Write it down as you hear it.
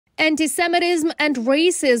Anti-Semitism and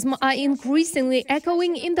racism are increasingly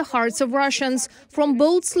echoing in the hearts of Russians, from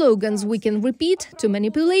bold slogans we can repeat to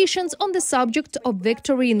manipulations on the subject of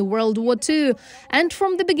victory in World War II. And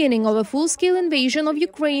from the beginning of a full-scale invasion of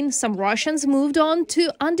Ukraine, some Russians moved on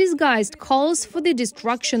to undisguised calls for the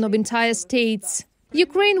destruction of entire states.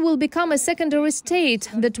 Ukraine will become a secondary state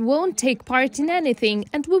that won't take part in anything,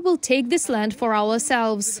 and we will take this land for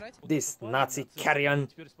ourselves. This Nazi carrion,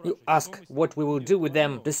 you ask what we will do with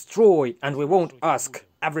them, destroy, and we won't ask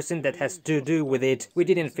everything that has to do with it. We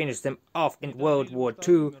didn't finish them off in World War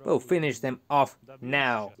II, we'll finish them off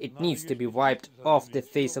now. It needs to be wiped off the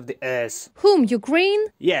face of the earth. Whom, Ukraine?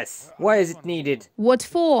 Yes. Why is it needed? What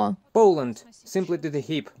for? Poland, simply to the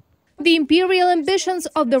hip. The imperial ambitions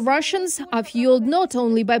of the Russians are fueled not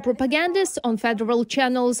only by propagandists on federal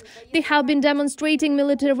channels. They have been demonstrating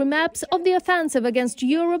military maps of the offensive against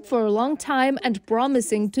Europe for a long time and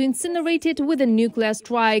promising to incinerate it with a nuclear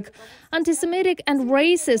strike. Anti-Semitic and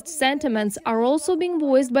racist sentiments are also being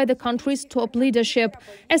voiced by the country's top leadership.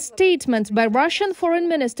 A statement by Russian Foreign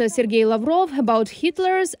Minister Sergey Lavrov about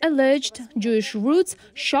Hitler's alleged Jewish roots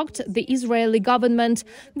shocked the Israeli government.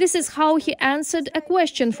 This is how he answered a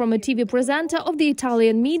question from a TV presenter of the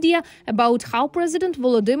Italian media about how President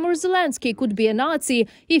Volodymyr Zelenskyy could be a Nazi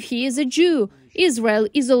if he is a Jew. Israel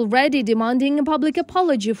is already demanding a public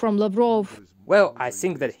apology from Lavrov. Well, I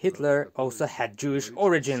think that Hitler also had Jewish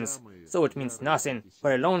origins, so it means nothing.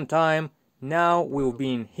 For a long time now we've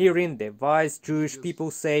been hearing the wise Jewish people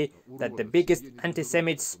say that the biggest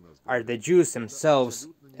anti-Semites are the Jews themselves.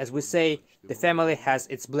 As we say, the family has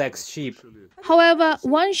its black sheep. However,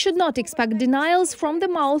 one should not expect denials from the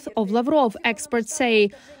mouth of Lavrov, experts say.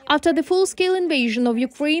 After the full-scale invasion of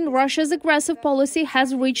Ukraine, Russia's aggressive policy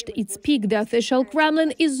has reached its peak. The official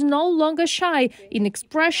Kremlin is no longer shy in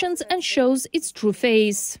expressions and shows its true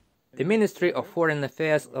face. The Ministry of Foreign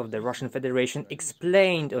Affairs of the Russian Federation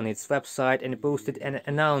explained on its website and posted an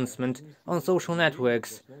announcement on social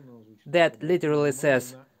networks that literally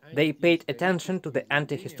says they paid attention to the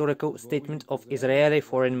anti-historical statement of Israeli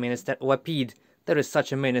Foreign Minister Lapid. There is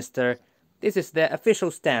such a minister. This is the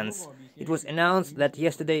official stance. It was announced that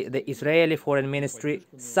yesterday the Israeli Foreign Ministry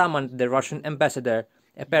summoned the Russian ambassador.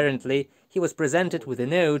 Apparently, he was presented with a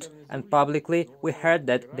note, and publicly we heard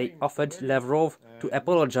that they offered Lavrov to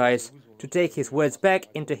apologize, to take his words back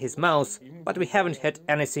into his mouth, but we haven't heard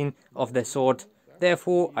anything of the sort.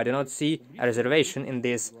 Therefore, I do not see a reservation in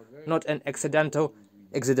this, not an accidental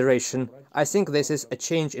exaggeration. I think this is a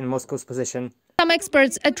change in Moscow's position. Some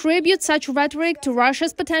experts attribute such rhetoric to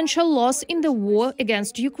Russia's potential loss in the war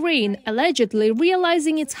against Ukraine. Allegedly,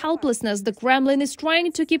 realizing its helplessness, the Kremlin is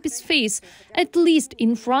trying to keep its face, at least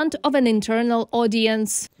in front of an internal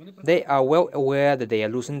audience. They are well aware that they are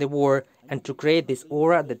losing the war, and to create this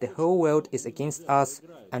aura that the whole world is against us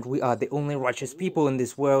and we are the only righteous people in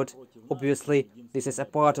this world. Obviously, this is a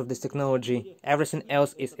part of this technology. Everything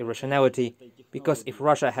else is irrationality, because if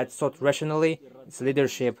Russia had thought rationally, its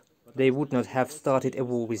leadership, they would not have started a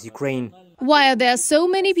war with Ukraine. Why are there so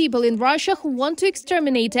many people in Russia who want to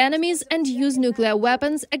exterminate enemies and use nuclear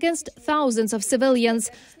weapons against thousands of civilians?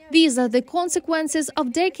 These are the consequences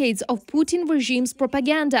of decades of Putin regime's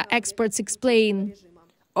propaganda, experts explain.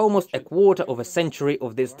 Almost a quarter of a century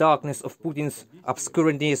of this darkness of Putin's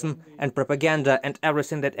obscurantism and propaganda and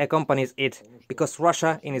everything that accompanies it, because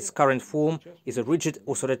Russia in its current form is a rigid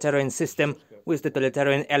authoritarian system with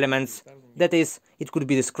totalitarian elements. That is, it could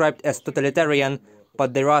be described as totalitarian,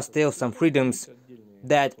 but there are still some freedoms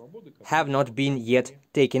that have not been yet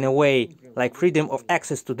taken away, like freedom of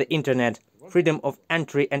access to the internet, freedom of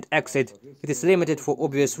entry and exit. It is limited for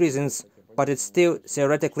obvious reasons, but it still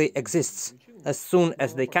theoretically exists. As soon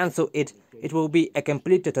as they cancel it, it will be a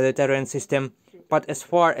complete totalitarian system. But as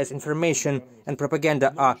far as information and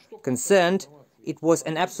propaganda are concerned, it was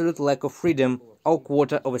an absolute lack of freedom all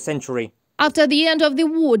quarter of a century. After the end of the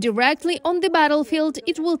war, directly on the battlefield,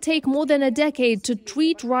 it will take more than a decade to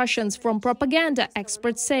treat Russians from propaganda,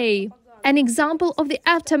 experts say. An example of the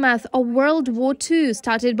aftermath of World War II,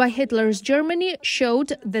 started by Hitler's Germany,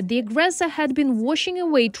 showed that the aggressor had been washing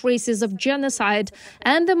away traces of genocide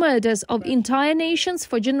and the murders of entire nations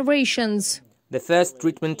for generations. The first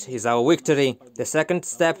treatment is our victory. The second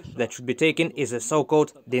step that should be taken is a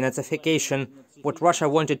so-called denazification. What Russia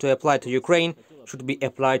wanted to apply to Ukraine should be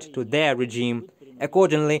applied to their regime.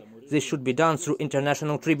 Accordingly, this should be done through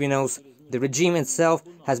international tribunals. The regime itself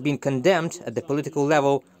has been condemned at the political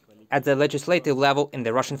level. At the legislative level in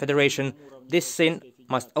the Russian Federation, this sin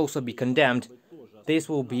must also be condemned. This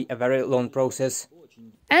will be a very long process.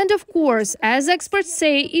 And of course, as experts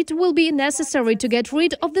say, it will be necessary to get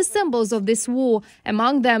rid of the symbols of this war.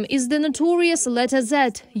 Among them is the notorious letter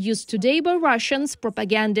Z, used today by Russians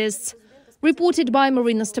propagandists. Reported by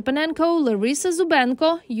Marina Stepanenko, Larissa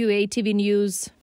Zubenko, UATV News.